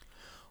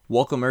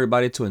Welcome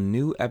everybody to a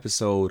new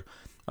episode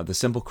of The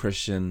Simple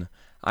Christian.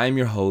 I am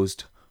your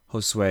host,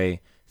 Josue.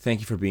 Thank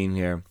you for being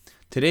here.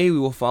 Today we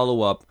will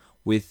follow up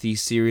with the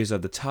series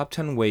of the top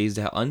 10 ways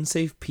that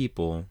unsaved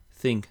people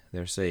think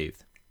they're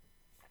saved.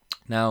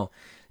 Now,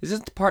 this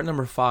is part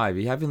number 5.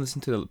 If you haven't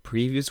listened to the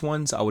previous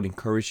ones, I would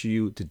encourage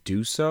you to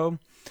do so.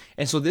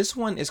 And so this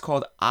one is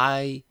called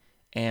I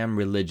Am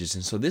Religious.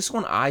 And so this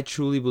one I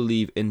truly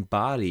believe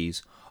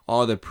embodies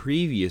all the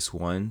previous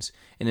ones.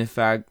 And in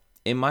fact,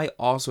 it might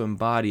also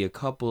embody a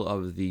couple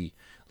of the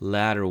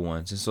latter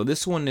ones. And so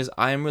this one is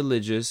I am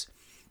religious,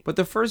 but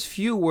the first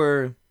few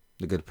were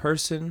the good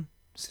person,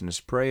 sinner's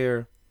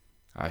prayer,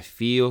 I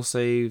feel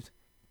saved,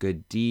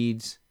 good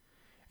deeds.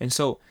 And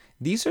so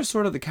these are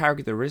sort of the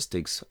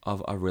characteristics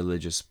of a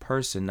religious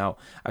person. Now,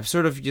 I've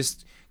sort of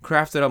just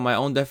crafted out my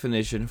own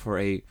definition for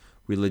a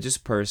religious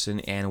person,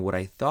 and what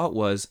I thought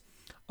was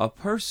a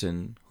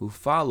person who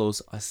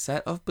follows a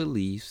set of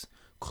beliefs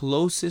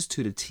closest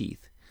to the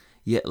teeth,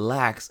 yet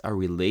lacks a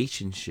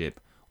relationship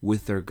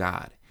with their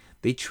God.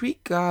 They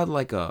treat God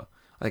like a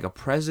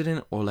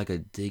president or like a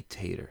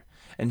dictator.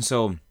 And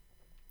so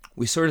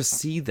we sort of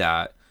see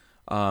that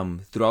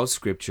throughout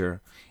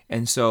Scripture.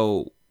 And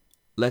so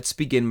let's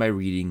begin by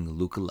reading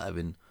Luke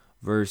 11,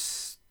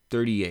 verse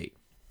 38.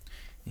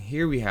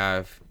 Here we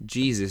have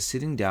Jesus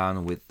sitting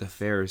down with the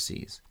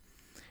Pharisees.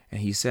 And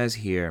he says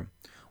here,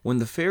 when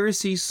the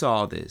Pharisees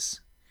saw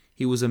this,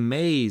 he was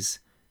amazed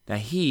that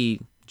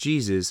he,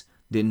 Jesus,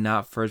 did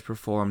not first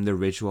perform the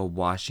ritual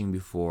washing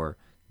before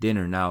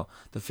dinner. Now,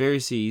 the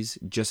Pharisees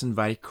just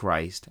invited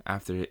Christ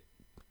after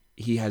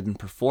he had been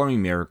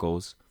performing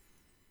miracles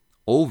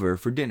over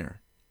for dinner.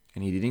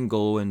 And he didn't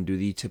go and do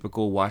the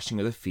typical washing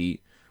of the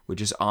feet,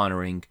 which is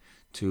honoring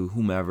to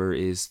whomever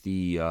is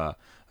the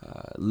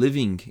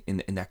living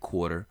in that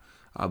quarter.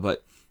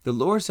 But the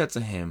Lord said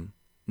to him,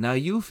 now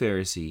you,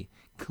 Pharisee,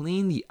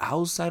 clean the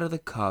outside of the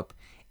cup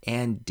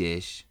and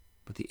dish,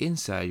 but the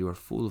inside you are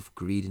full of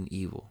greed and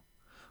evil.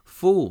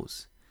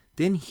 Fools,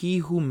 didn't he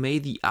who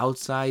made the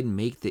outside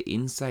make the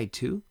inside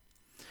too?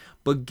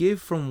 But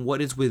give from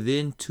what is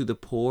within to the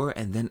poor,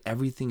 and then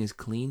everything is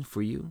clean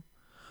for you.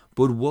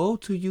 But woe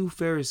to you,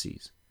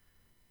 Pharisees!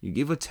 You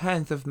give a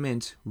tenth of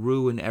mint,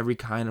 rue, and every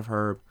kind of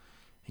herb,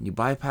 and you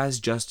bypass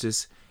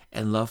justice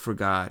and love for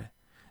God.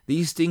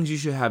 These things you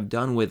should have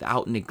done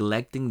without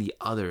neglecting the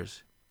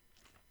others.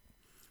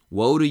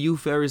 Woe to you,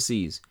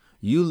 Pharisees!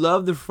 You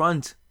love the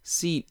front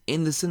seat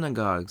in the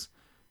synagogues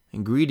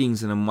and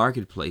greetings in the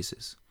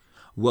marketplaces.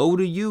 Woe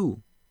to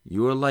you!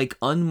 You are like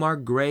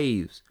unmarked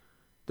graves.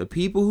 The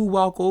people who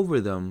walk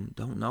over them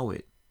don't know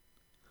it.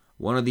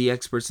 One of the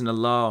experts in the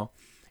law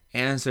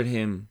answered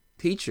him,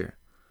 Teacher,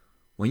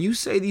 when you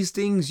say these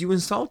things, you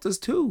insult us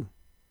too.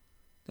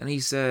 Then he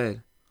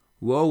said,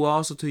 Woe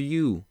also to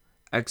you,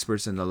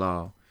 experts in the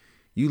law.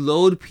 You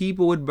load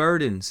people with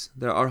burdens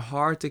that are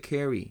hard to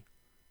carry.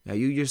 Now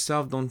you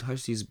yourself don't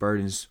touch these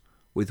burdens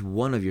with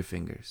one of your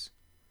fingers.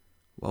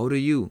 Woe to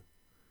you!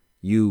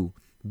 You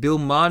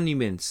build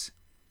monuments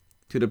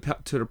to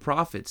the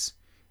prophets,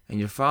 and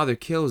your father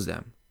kills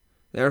them.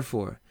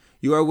 Therefore,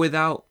 you are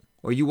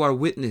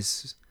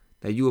witnesses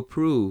that you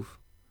approve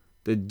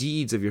the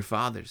deeds of your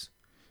fathers.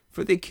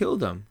 For they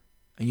killed them,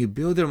 and you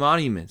build their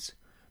monuments.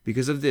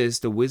 Because of this,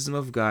 the wisdom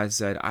of God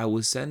said, I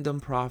will send them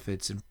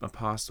prophets and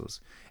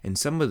apostles, and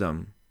some of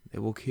them they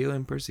will kill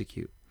and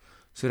persecute,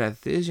 so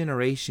that this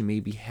generation may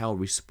be held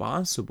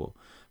responsible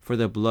for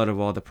the blood of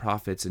all the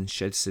prophets and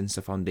shed since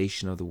the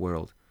foundation of the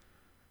world.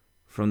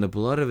 From the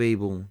blood of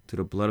Abel to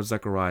the blood of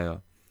Zechariah,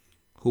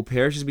 who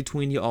perishes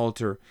between the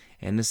altar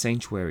and the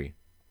sanctuary.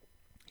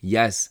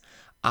 Yes,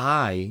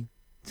 I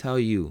tell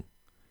you,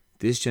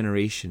 this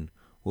generation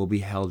will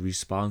be held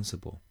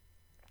responsible.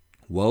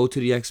 Woe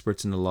to the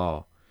experts in the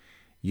law!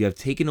 You have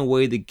taken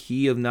away the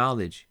key of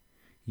knowledge.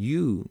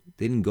 You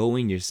didn't go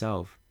in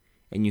yourself,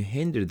 and you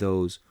hindered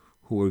those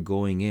who were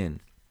going in.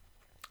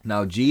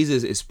 Now,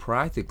 Jesus is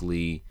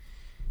practically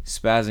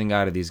spazzing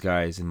out of these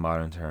guys in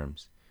modern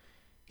terms.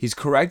 He's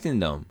correcting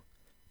them.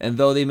 And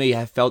though they may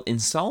have felt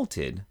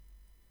insulted,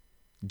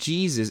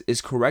 Jesus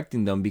is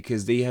correcting them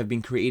because they have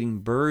been creating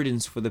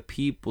burdens for the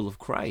people of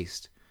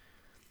Christ.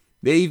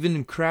 They've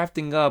been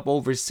crafting up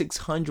over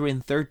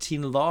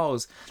 613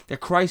 laws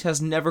that Christ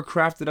has never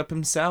crafted up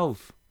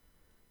himself.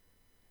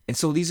 And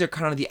so these are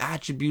kind of the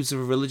attributes of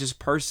a religious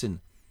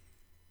person.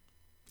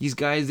 These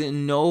guys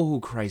didn't know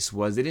who Christ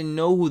was. They didn't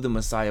know who the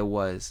Messiah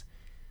was.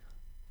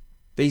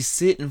 They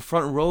sit in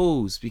front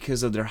rows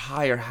because of their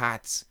higher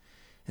hats.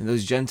 And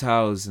those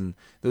Gentiles and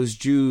those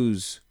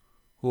Jews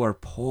who are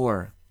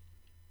poor,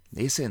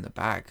 they sit in the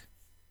back.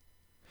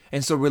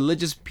 And so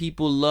religious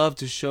people love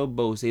to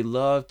showboat. They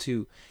love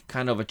to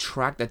kind of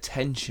attract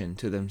attention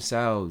to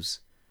themselves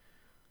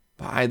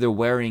by either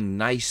wearing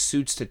nice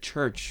suits to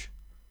church,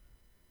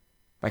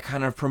 by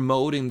kind of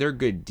promoting their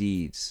good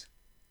deeds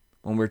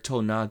when we're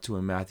told not to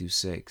in Matthew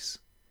 6.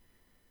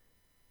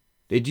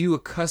 They do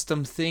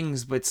accustomed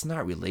things, but it's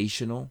not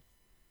relational.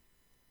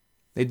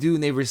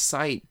 They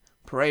recite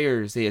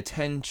prayers, they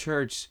attend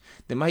church,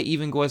 they might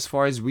even go as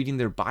far as reading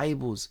their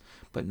Bibles,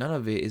 but none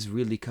of it is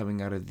really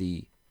coming out of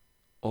the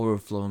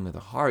overflowing of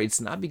the heart.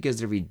 It's not because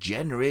they're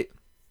regenerate.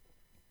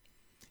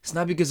 It's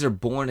not because they're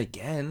born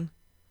again.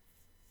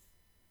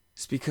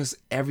 It's because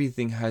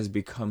everything has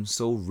become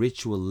so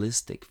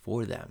ritualistic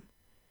for them.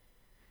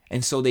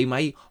 And so they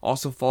might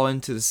also fall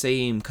into the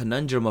same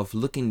conundrum of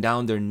looking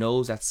down their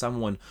nose at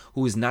someone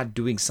who is not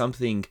doing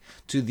something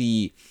to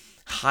the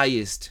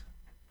highest,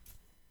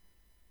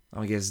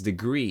 I guess,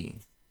 degree.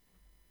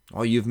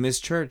 Oh, you've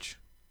missed church.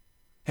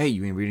 Hey,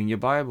 you ain't reading your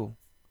Bible.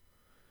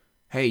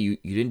 Hey, you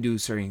didn't do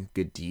certain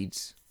good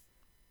deeds.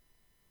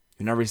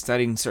 You're not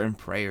reciting certain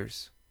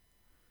prayers.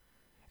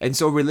 And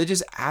so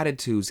religious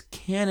attitudes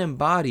can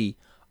embody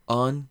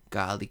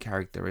ungodly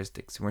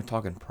characteristics. And we're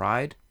talking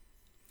pride,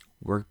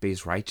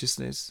 work-based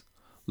righteousness,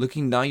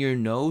 looking down your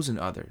nose on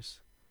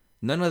others.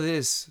 None of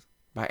this,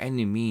 by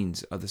any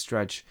means of the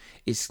stretch,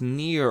 is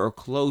near or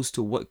close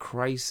to what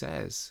Christ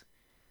says.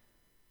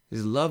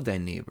 Is love thy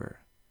neighbor.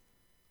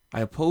 I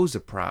oppose the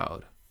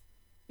proud.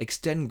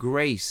 Extend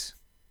grace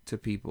to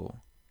people.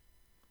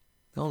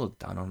 Don't look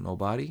down on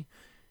nobody.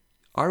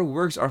 Our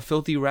works are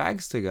filthy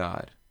rags to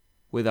God.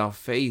 Without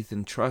faith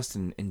and trust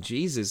in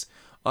Jesus,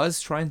 us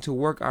trying to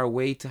work our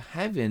way to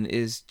heaven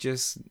is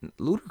just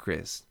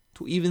ludicrous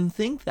to even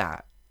think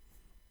that.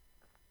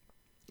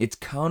 It's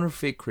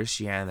counterfeit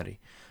Christianity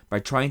by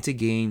trying to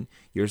gain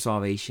your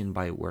salvation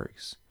by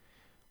works.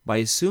 By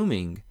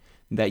assuming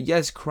that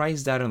yes,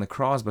 Christ died on the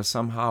cross, but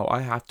somehow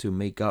I have to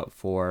make up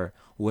for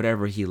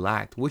whatever he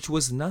lacked, which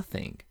was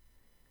nothing.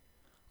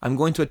 I'm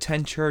going to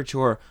attend church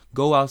or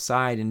go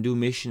outside and do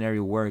missionary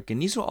work.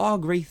 And these are all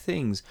great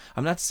things.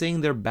 I'm not saying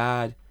they're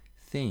bad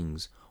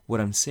things. What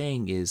I'm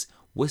saying is,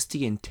 what's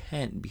the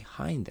intent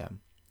behind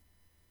them?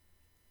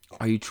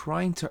 Are you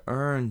trying to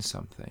earn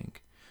something?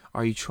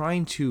 Are you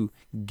trying to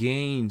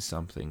gain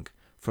something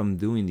from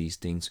doing these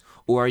things?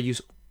 Or are you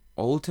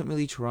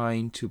ultimately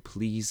trying to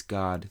please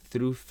God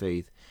through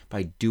faith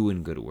by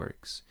doing good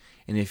works?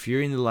 And if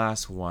you're in the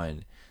last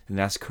one, then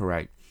that's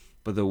correct.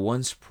 But the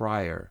ones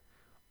prior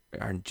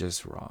are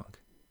just wrong.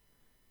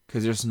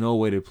 Because there's no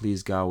way to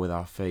please God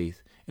without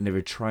faith. And if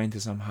you're trying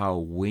to somehow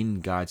win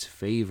God's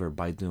favor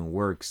by doing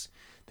works,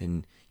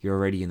 then you're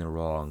already in the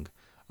wrong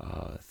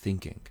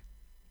thinking.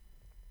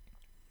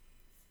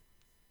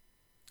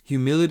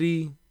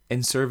 Humility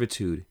and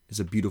servitude is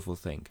a beautiful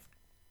thing.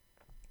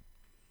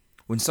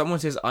 When someone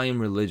says, I am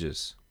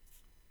religious,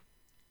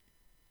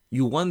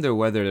 you wonder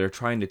whether they're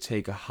trying to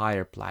take a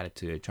higher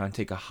platitude, trying to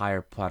take a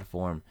higher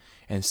platform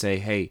and say,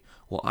 hey,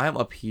 well, I'm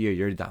up here,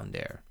 you're down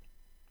there.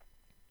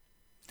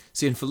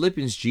 See, in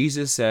Philippians,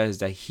 Jesus says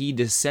that he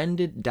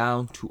descended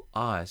down to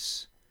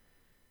us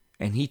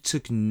and he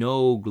took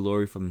no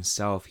glory from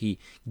himself. He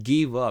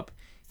gave up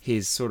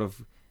his sort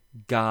of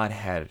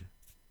Godhead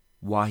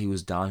while he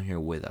was down here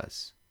with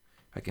us.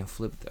 If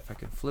I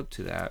can flip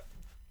to that.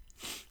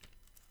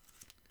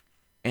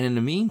 And in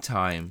the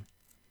meantime,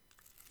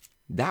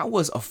 that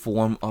was a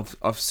form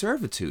of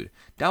servitude.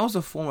 That was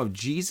a form of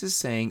Jesus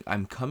saying,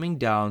 I'm coming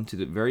down to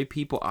the very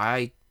people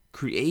I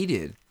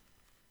created.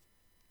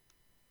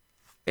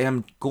 And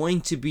I'm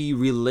going to be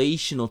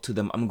relational to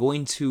them. I'm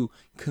going to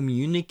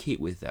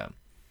communicate with them.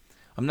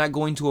 I'm not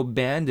going to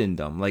abandon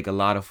them like a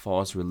lot of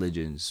false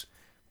religions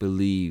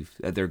believe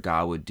that their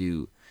God would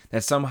do.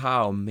 That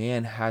somehow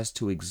man has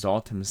to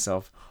exalt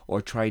himself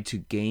or try to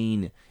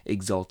gain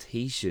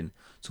exaltation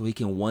so he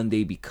can one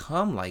day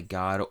become like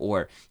God,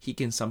 or he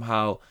can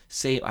somehow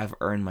say, I've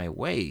earned my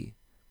way.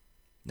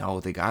 No,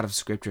 the God of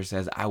Scripture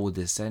says, I will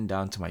descend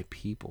down to my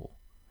people.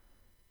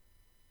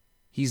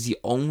 He's the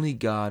only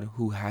God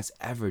who has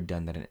ever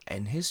done that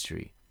in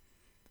history.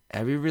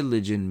 Every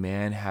religion,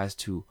 man has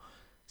to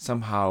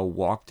somehow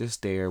walk the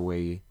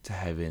stairway to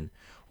heaven,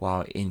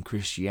 while in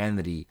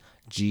Christianity,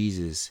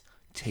 Jesus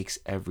takes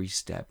every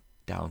step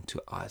down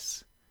to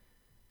us.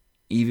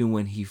 Even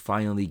when he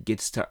finally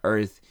gets to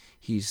earth,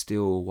 he's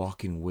still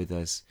walking with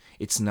us.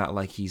 It's not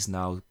like he's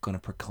now going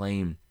to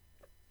proclaim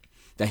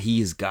that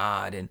he is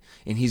God and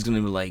he's going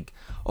to be like,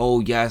 oh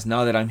yes,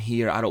 now that I'm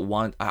here, I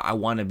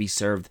want to be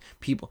served.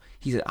 People,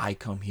 he said, I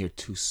come here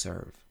to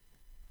serve.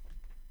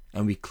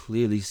 And we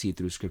clearly see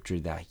through Scripture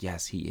that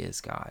yes, he is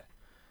God.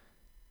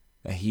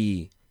 That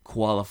he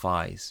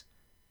qualifies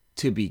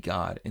to be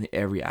God in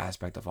every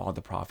aspect of all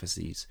the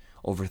prophecies,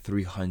 over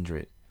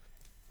 300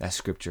 that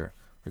Scripture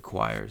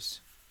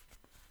requires.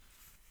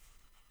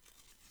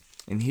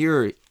 And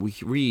here we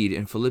read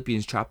in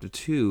Philippians chapter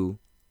 2,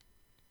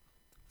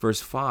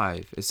 verse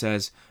 5, it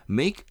says,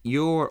 make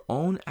your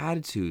own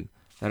attitude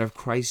that of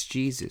Christ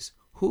Jesus,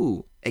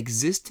 who,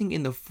 existing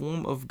in the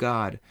form of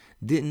God,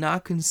 did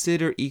not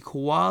consider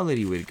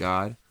equality with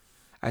God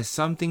as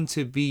something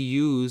to be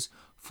used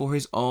for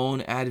his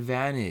own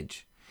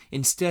advantage.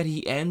 Instead,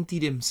 he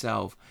emptied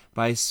himself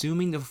by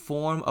assuming the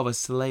form of a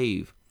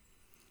slave,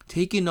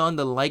 taking on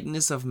the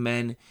likeness of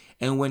men,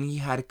 and when he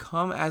had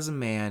come as a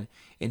man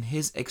in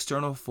his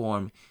external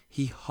form,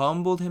 he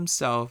humbled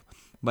himself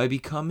by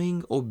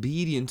becoming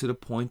obedient to the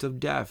point of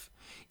death,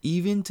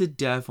 even to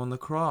death on the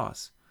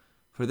cross.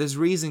 For this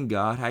reason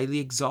God highly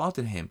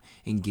exalted him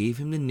and gave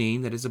him the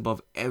name that is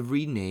above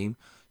every name,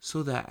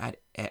 so that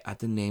at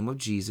the name of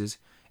Jesus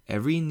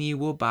every knee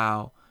will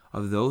bow,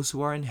 of those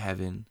who are in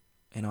heaven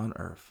and on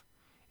earth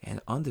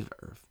and under the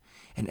earth,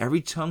 and every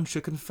tongue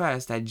should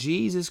confess that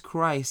Jesus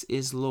Christ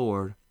is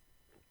Lord,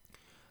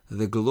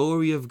 the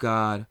glory of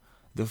God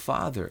the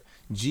Father.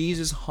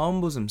 Jesus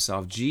humbles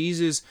himself.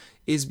 Jesus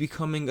is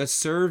becoming a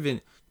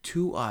servant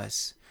to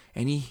us,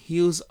 and he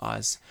heals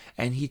us,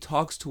 and he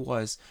talks to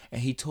us,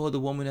 and he told the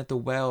woman at the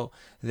well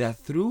that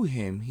through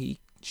him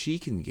she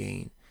can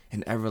gain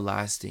an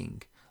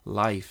everlasting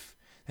life,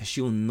 that she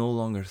will no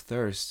longer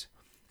thirst,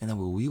 and that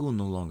we will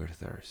no longer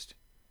thirst.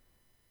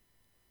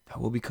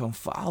 That we'll become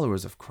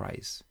followers of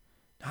Christ,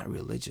 not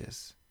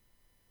religious.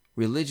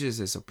 Religious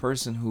is a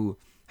person who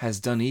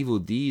has done evil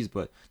deeds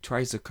but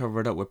tries to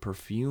cover it up with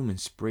perfume and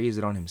sprays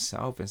it on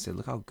himself and says,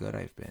 look how good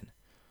I've been.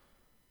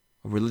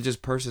 A religious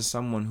person is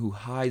someone who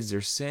hides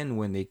their sin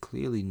when they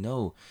clearly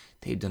know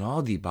they've done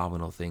all the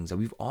abominable things that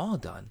we've all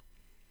done.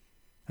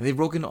 And they've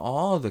broken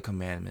all the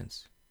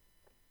commandments.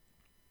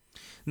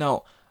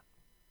 Now,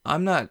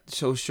 I'm not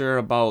so sure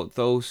about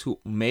those who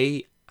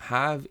may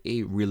have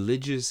a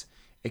religious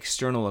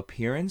external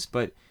appearance,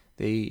 but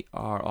they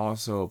are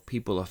also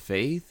people of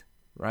faith,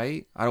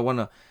 right? I don't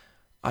want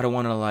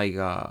to like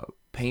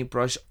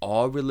paintbrush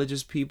all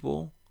religious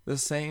people the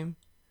same.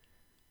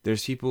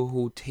 There's people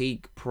who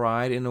take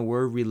pride in the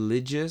word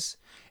religious,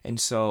 and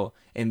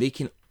they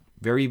can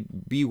very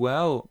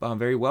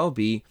well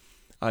be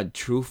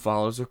true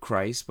followers of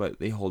Christ, but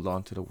they hold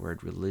on to the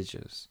word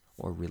religious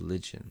or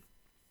religion.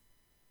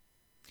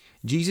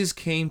 Jesus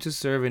came to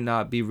serve and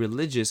not be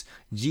religious.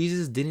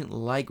 Jesus didn't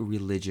like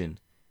religion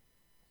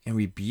and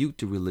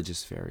rebuked the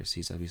religious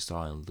Pharisees, as we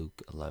saw in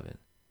Luke 11.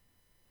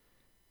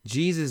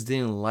 Jesus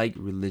didn't like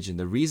religion.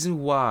 The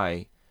reason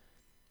why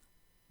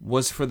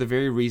was for the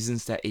very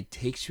reasons that it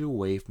takes you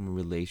away from a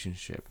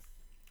relationship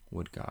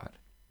with God.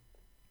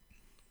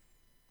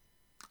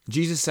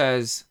 Jesus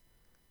says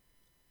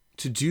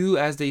to do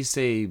as they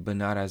say, but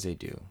not as they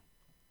do.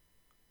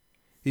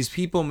 These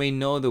people may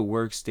know the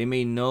works, they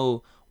may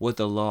know what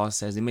the law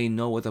says, they may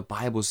know what the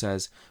Bible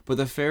says, but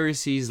the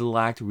Pharisees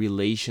lacked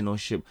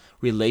relationship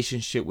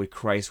with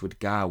Christ, with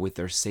God, with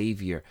their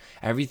Savior.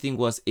 Everything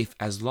was, if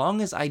as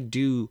long as I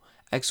do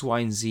X, Y,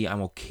 and Z,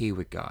 I'm okay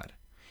with God.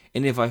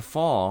 And if I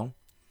fall,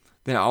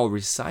 then I'll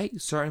recite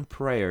certain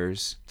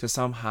prayers to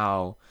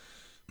somehow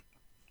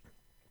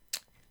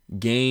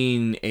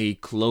gain a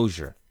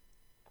closure.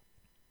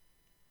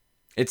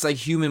 It's like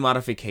human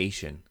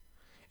modification.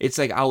 It's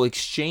like I'll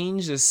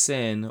exchange the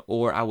sin,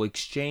 or I'll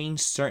exchange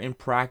certain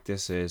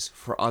practices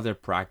for other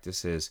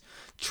practices.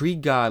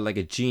 Treat God like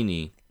a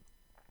genie.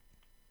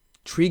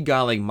 Treat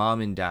God like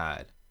mom and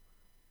dad.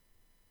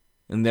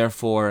 And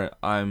therefore,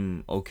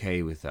 I'm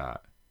okay with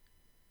that.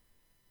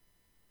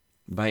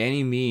 By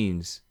any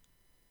means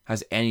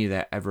has any of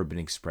that ever been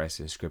expressed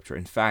in Scripture.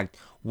 In fact,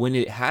 when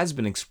it has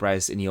been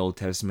expressed in the Old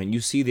Testament,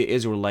 you see the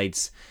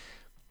Israelites,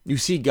 you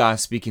see God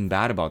speaking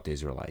bad about the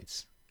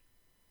Israelites.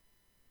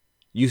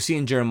 You see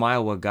in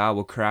Jeremiah what God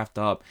will craft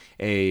up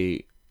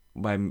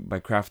by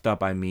craft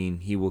up I mean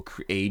he will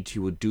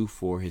do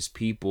for his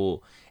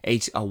people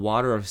a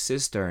water of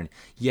cistern,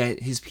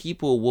 yet his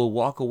people will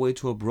walk away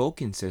to a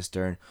broken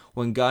cistern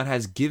when God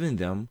has given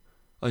them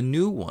a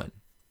new one.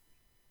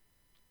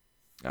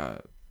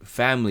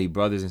 Family,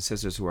 brothers and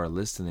sisters who are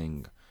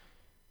listening,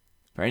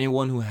 for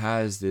anyone who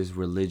has this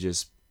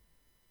religious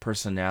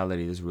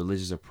personality, this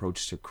religious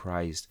approach to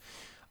Christ,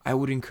 I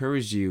would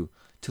encourage you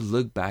to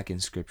look back in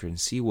Scripture and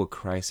see what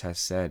Christ has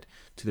said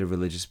to the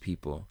religious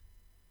people,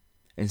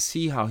 and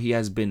see how he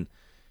has been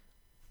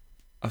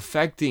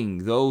affecting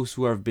those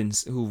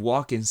who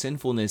walk in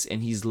sinfulness,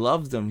 and he's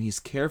loved them, he's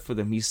cared for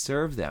them, he's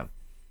served them.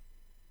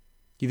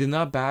 He did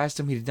not bash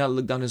them, he did not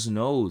look down his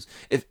nose.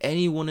 If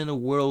anyone in the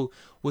world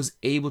was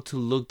able to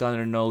look down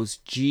their nose,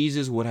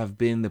 Jesus would have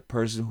been the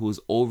person who was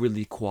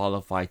overly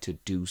qualified to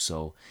do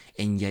so,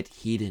 and yet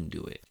he didn't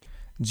do it.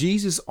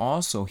 Jesus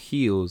also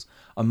heals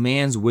a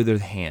man's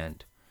withered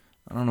hand.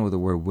 I don't know what the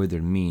word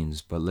withered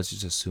means, but let's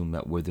just assume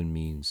that withered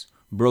means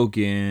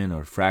broken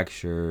or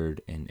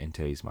fractured in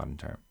today's modern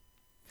term.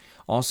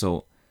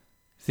 Also,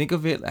 think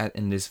of it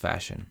in this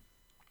fashion.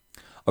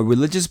 A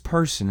religious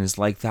person is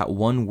like that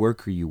one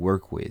worker you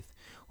work with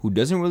who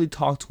doesn't really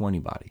talk to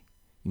anybody.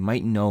 You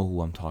might know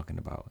who I'm talking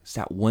about. It's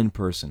that one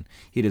person.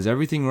 He does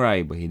everything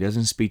right, but he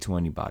doesn't speak to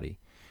anybody.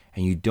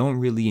 And you don't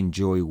really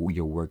enjoy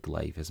your work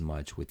life as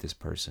much with this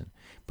person.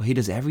 But he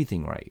does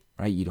everything right?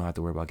 You don't have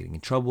to worry about getting in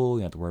trouble.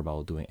 You don't have to worry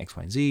about doing X,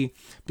 Y, and Z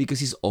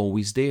because he's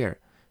always there.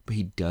 But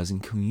he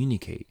doesn't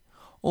communicate.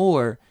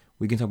 Or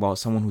we can talk about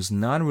someone who's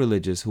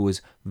non-religious, who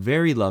is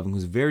very loving,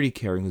 who's very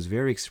caring, who's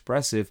very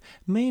expressive,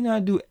 may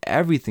not do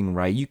everything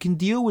right. You can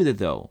deal with it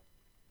though.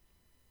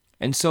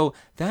 And so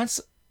that's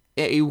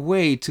a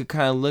way to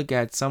kind of look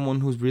at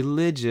someone who's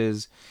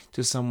religious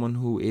to someone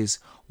who is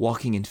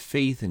walking in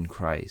faith in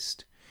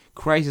Christ.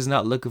 Christ is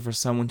not looking for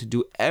someone to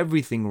do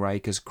everything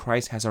right because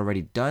Christ has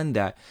already done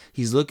that.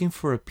 He's looking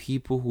for a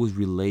people who is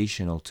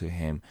relational to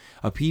him,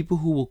 a people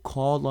who will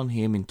call on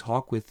him and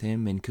talk with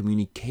him and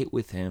communicate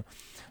with him,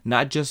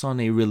 not just on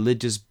a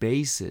religious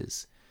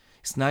basis.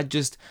 It's not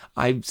just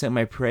I said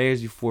my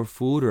prayers before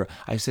food, or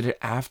I said it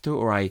after,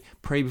 or I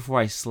pray before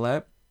I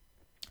slept.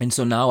 And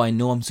so now I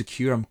know I'm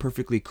secure, I'm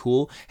perfectly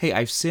cool. Hey,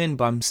 I've sinned,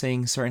 but I'm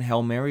saying certain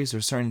Hail Marys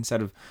or certain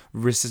set of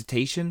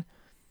recitation.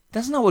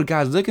 That's not what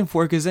God's looking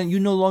for, because then you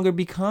no longer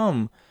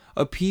become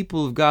a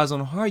people of God's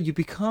own heart. You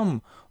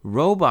become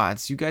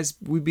robots.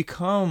 We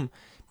become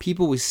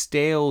people with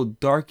stale,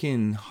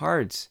 darkened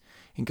hearts.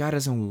 And God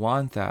doesn't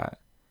want that.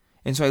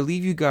 And so I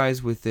leave you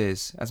guys with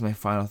this as my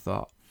final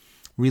thought.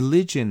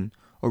 Religion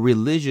or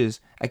religious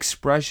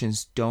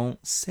expressions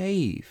don't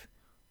save.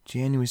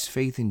 Genuine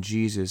faith in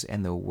Jesus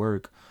and the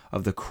work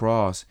of the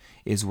cross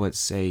is what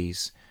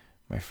saves,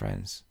 my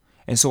friends.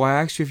 And so I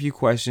asked you a few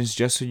questions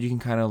just so you can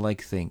kind of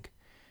think.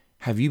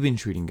 Have you been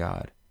treating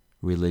God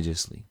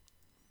religiously?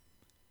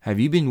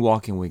 Have you been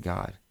walking with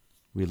God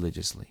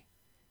religiously?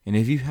 And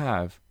if you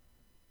have,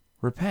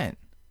 repent.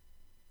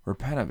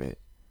 Repent of it.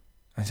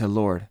 And say,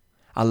 Lord,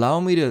 allow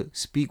me to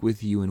speak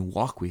with you and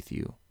walk with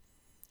you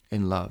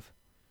in love,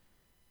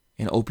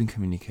 in open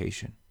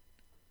communication.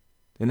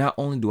 Then not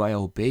only do I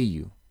obey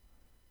you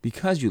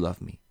because you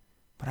love me,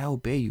 but I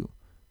obey you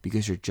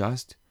because you're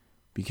just,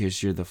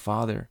 because you're the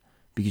Father,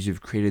 because you've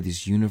created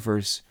this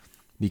universe,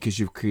 because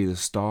you've created the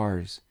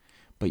stars.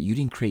 But you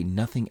didn't create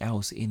nothing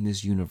else in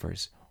this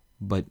universe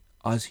but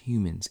us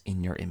humans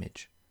in your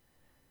image.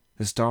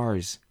 The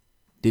stars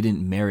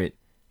didn't merit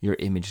your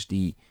image.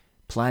 The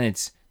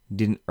planets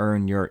didn't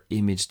earn your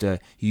image. The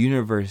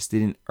universe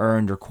didn't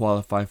earn or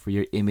qualify for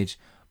your image.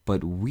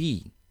 But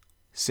we,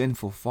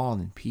 sinful,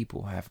 fallen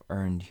people, have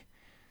earned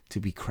to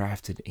be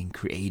crafted and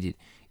created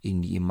in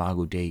the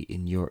Imago Dei,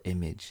 in your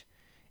image.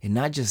 And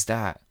not just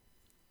that,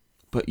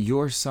 but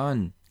your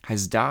Son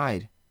has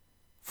died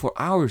for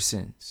our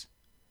sins.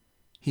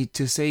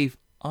 To save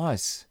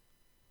us.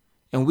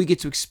 And we get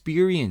to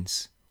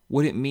experience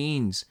what it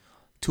means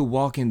to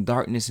walk in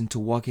darkness and to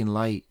walk in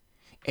light.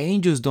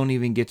 Angels don't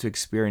even get to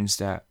experience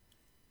that.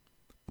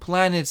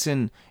 Planets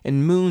and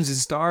moons and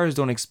stars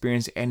don't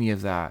experience any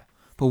of that.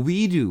 But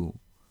we do.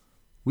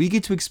 We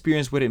get to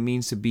experience what it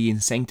means to be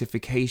in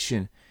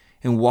sanctification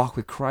and walk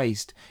with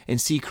Christ and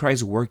see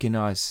Christ work in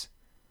us.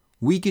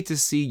 We get to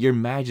see your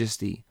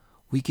majesty.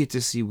 We get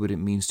to see what it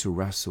means to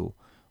wrestle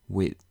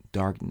with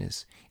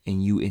darkness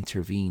and you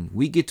intervene.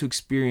 We get to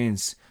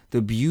experience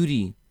the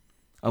beauty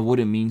of what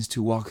it means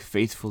to walk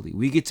faithfully.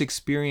 We get to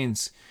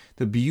experience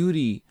the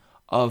beauty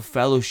of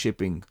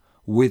fellowshipping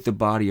with the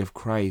body of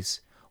Christ.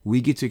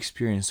 We get to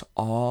experience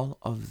all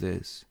of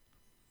this.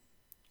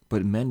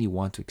 But many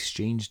want to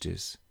exchange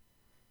this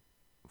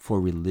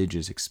for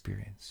religious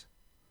experience.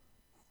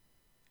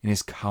 And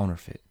it's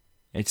counterfeit.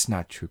 It's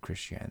not true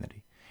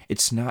Christianity.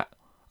 It's not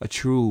a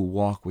true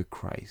walk with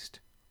Christ.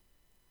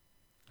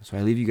 So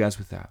I leave you guys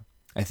with that.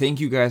 I thank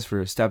you guys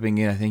for stepping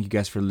in. I thank you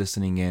guys for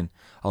listening in.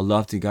 I'd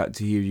love to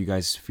hear you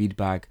guys'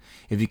 feedback.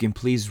 If you can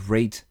please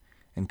rate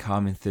and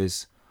comment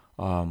this,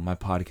 my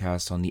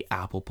podcast on the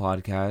Apple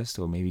Podcast,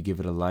 or maybe give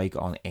it a like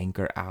on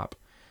Anchor app.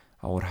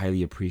 I would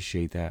highly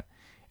appreciate that.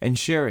 And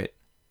share it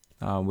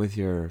with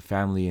your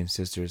family and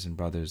sisters and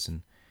brothers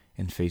and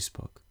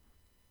Facebook.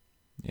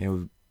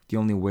 The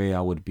only way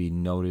I would be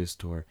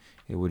noticed, or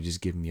it would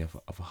just give me of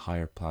a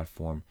higher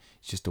platform.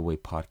 It's just the way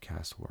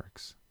podcast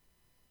works.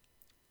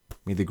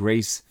 May the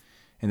grace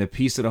and the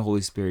peace of the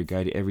Holy Spirit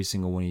guide every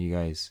single one of you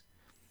guys.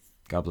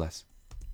 God bless.